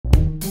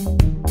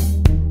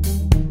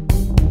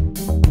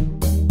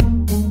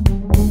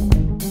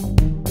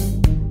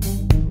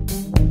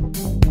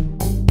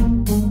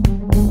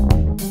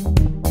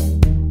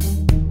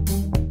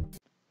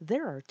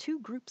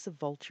types of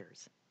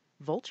vultures.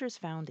 Vultures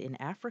found in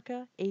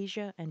Africa,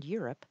 Asia, and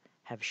Europe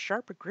have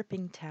sharp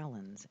gripping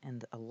talons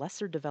and a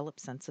lesser developed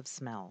sense of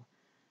smell.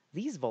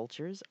 These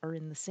vultures are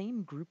in the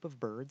same group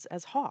of birds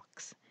as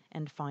hawks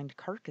and find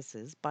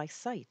carcasses by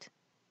sight.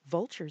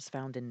 Vultures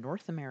found in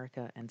North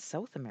America and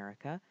South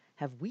America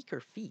have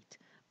weaker feet,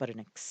 but an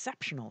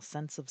exceptional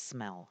sense of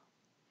smell.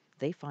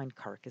 They find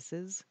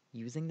carcasses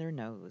using their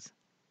nose.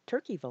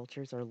 Turkey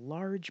vultures are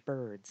large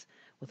birds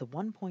with a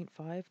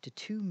 1.5 to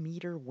 2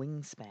 meter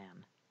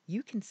wingspan.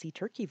 You can see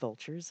turkey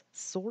vultures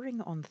soaring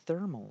on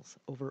thermals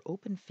over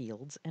open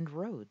fields and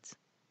roads.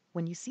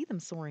 When you see them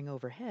soaring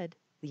overhead,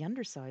 the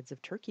undersides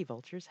of turkey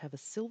vultures have a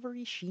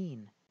silvery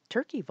sheen.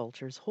 Turkey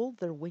vultures hold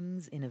their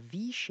wings in a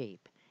V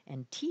shape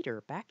and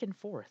teeter back and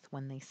forth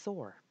when they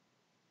soar.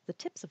 The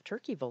tips of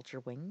turkey vulture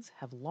wings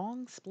have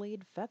long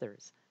splayed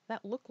feathers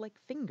that look like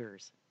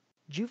fingers.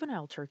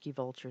 Juvenile turkey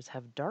vultures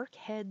have dark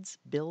heads,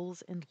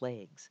 bills, and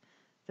legs.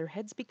 Their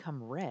heads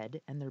become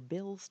red and their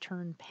bills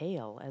turn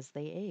pale as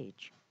they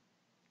age.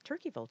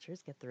 Turkey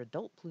vultures get their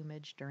adult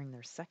plumage during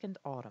their second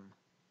autumn.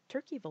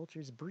 Turkey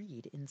vultures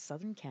breed in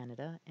southern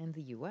Canada and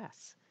the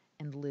US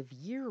and live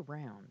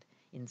year-round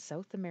in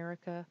South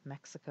America,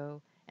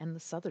 Mexico, and the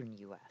southern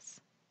US.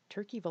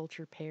 Turkey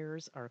vulture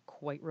pairs are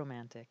quite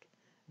romantic.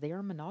 They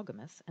are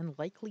monogamous and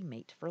likely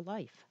mate for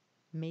life.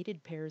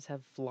 Mated pairs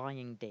have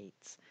flying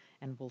dates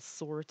and will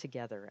soar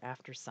together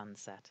after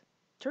sunset.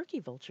 Turkey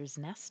vultures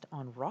nest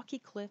on rocky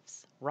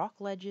cliffs, rock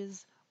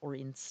ledges, or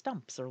in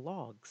stumps or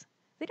logs.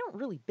 They don't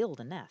really build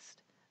a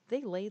nest.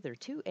 They lay their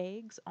 2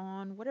 eggs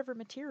on whatever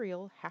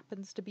material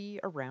happens to be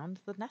around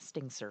the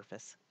nesting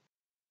surface.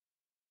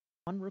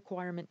 One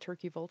requirement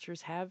turkey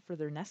vultures have for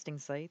their nesting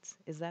sites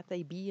is that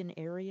they be in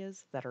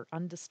areas that are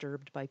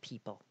undisturbed by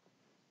people.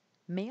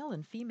 Male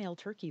and female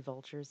turkey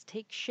vultures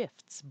take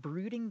shifts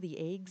brooding the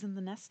eggs in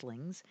the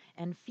nestlings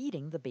and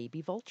feeding the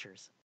baby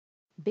vultures.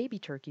 Baby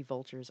turkey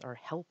vultures are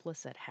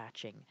helpless at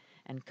hatching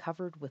and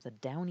covered with a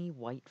downy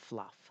white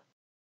fluff.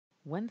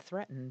 When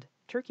threatened,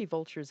 turkey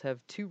vultures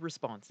have 2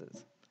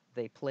 responses.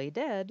 They play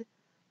dead,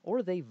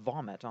 or they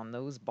vomit on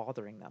those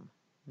bothering them.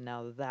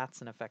 Now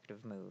that's an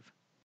effective move.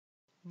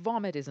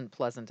 Vomit isn't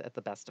pleasant at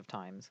the best of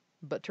times,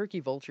 but turkey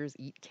vultures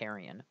eat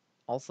carrion,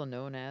 also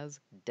known as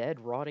dead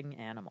rotting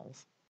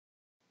animals.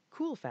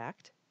 Cool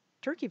fact,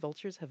 turkey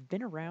vultures have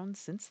been around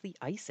since the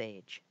Ice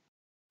Age.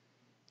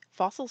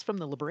 Fossils from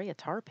the La Brea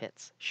tar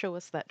pits show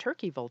us that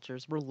turkey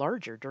vultures were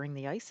larger during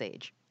the Ice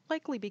Age,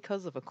 likely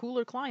because of a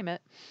cooler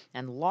climate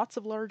and lots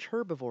of large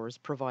herbivores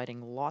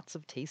providing lots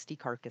of tasty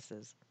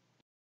carcasses.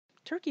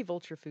 Turkey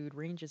vulture food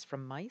ranges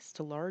from mice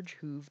to large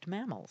hooved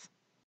mammals.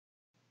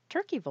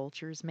 Turkey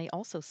vultures may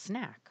also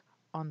snack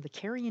on the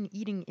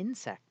carrion-eating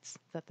insects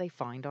that they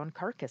find on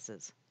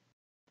carcasses.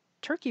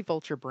 Turkey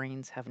vulture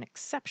brains have an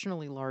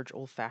exceptionally large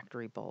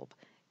olfactory bulb,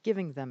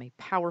 giving them a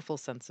powerful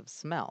sense of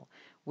smell,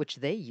 which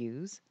they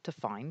use to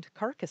find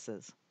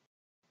carcasses.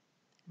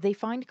 They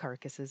find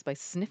carcasses by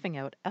sniffing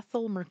out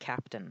ethyl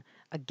mercaptan,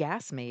 a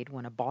gas made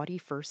when a body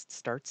first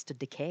starts to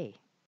decay.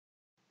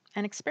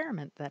 An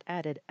experiment that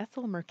added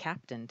ethyl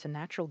mercaptan to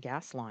natural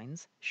gas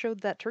lines showed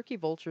that turkey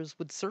vultures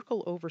would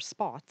circle over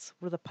spots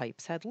where the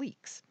pipes had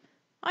leaks.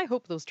 I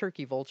hope those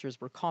turkey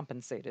vultures were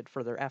compensated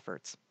for their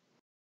efforts.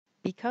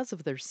 Because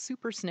of their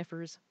super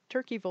sniffers,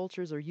 turkey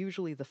vultures are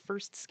usually the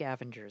first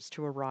scavengers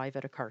to arrive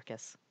at a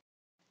carcass.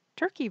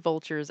 Turkey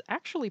vultures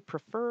actually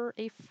prefer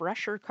a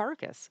fresher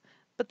carcass,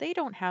 but they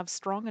don't have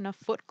strong enough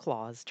foot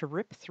claws to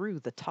rip through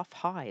the tough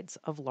hides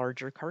of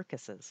larger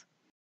carcasses.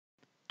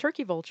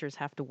 Turkey vultures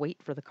have to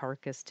wait for the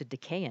carcass to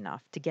decay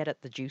enough to get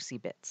at the juicy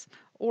bits,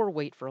 or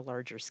wait for a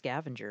larger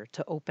scavenger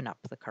to open up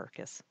the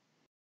carcass.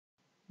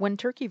 When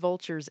turkey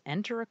vultures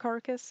enter a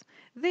carcass,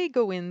 they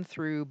go in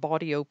through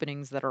body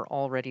openings that are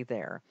already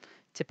there,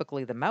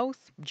 typically the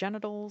mouth,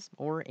 genitals,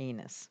 or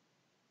anus.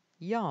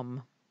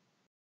 Yum.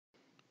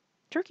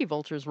 Turkey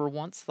vultures were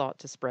once thought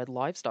to spread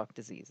livestock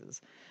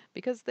diseases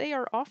because they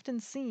are often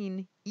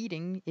seen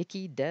eating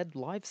icky dead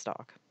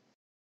livestock.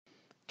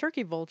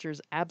 Turkey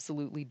vultures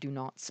absolutely do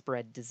not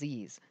spread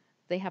disease.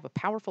 They have a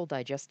powerful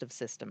digestive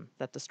system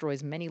that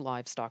destroys many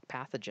livestock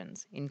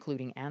pathogens,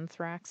 including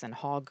anthrax and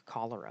hog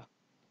cholera.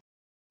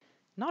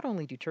 Not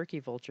only do turkey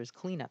vultures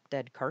clean up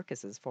dead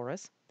carcasses for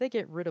us, they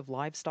get rid of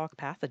livestock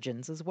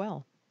pathogens as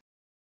well.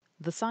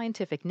 The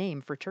scientific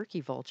name for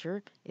turkey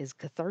vulture is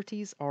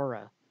Cathartes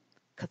aura.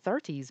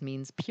 Cathartes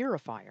means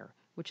purifier,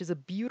 which is a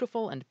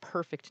beautiful and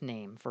perfect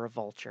name for a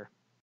vulture.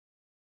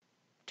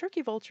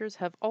 Turkey vultures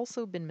have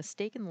also been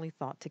mistakenly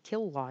thought to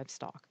kill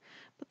livestock,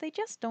 but they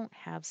just don't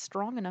have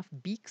strong enough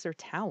beaks or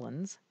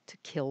talons to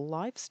kill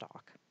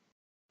livestock.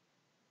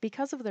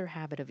 Because of their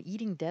habit of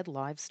eating dead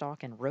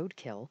livestock and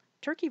roadkill,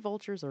 turkey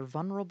vultures are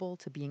vulnerable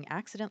to being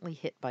accidentally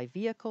hit by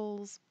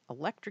vehicles,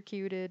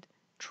 electrocuted,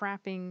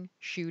 trapping,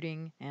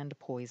 shooting, and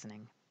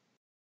poisoning.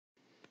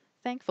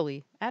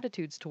 Thankfully,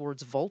 attitudes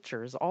towards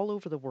vultures all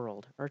over the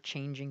world are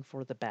changing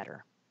for the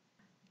better.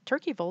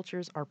 Turkey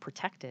vultures are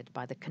protected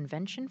by the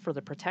Convention for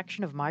the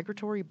Protection of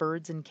Migratory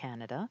Birds in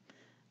Canada,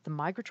 the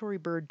Migratory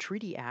Bird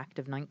Treaty Act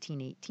of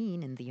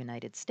 1918 in the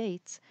United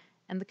States,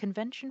 and the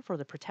Convention for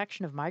the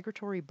Protection of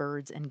Migratory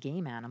Birds and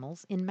Game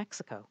Animals in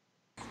Mexico.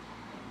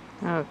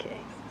 Okay,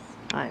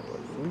 I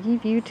will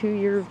leave you to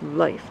your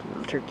life,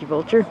 little turkey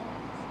vulture.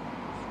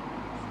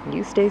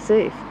 You stay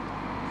safe.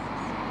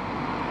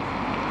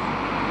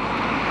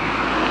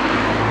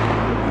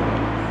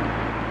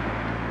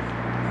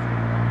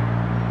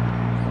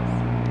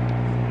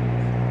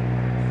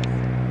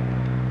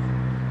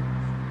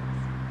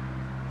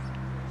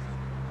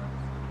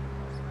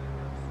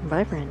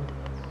 Bye, friend.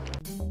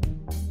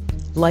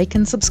 Like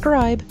and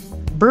subscribe.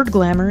 Bird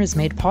Glamour is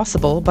made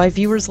possible by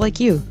viewers like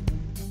you.